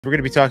We're going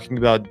to be talking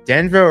about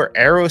Denver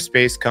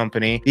Aerospace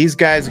Company. These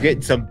guys are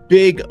getting some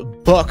big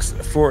bucks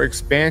for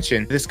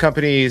expansion. This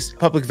company's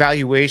public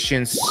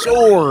valuation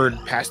soared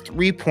past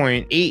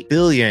 3.8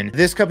 billion.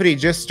 This company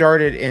just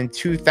started in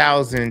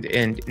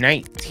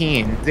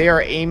 2019. They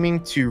are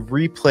aiming to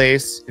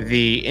replace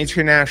the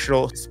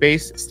International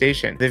Space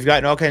Station. They've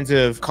gotten all kinds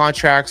of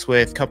contracts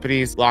with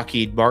companies,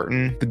 Lockheed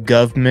Martin, the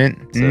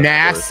government,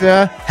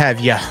 NASA. Have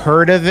you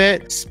heard of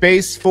it?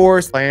 Space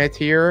Force,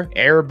 Planeteer,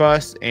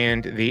 Airbus,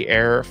 and the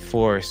Air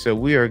Force. So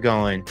we are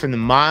going from the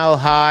mile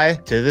high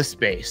to the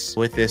space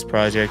with this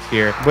project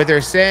here. What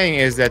they're saying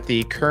is that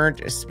the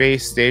current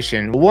space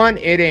station, one,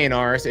 it ain't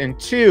ours, and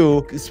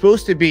two, it's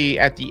supposed to be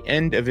at the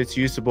end of its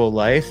usable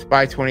life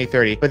by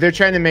 2030. But they're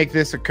trying to make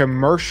this a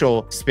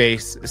commercial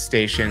space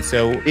station.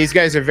 So these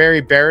guys are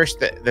very bearish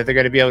that they're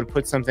going to be able to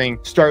put something,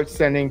 start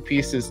sending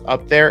pieces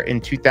up there in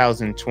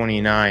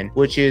 2029,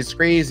 which is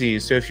crazy.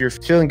 So if you're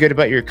feeling good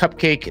about your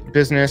cupcake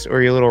business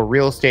or your little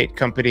real estate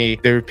company,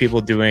 there are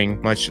people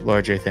doing much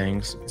larger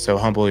things. So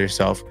humble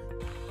yourself.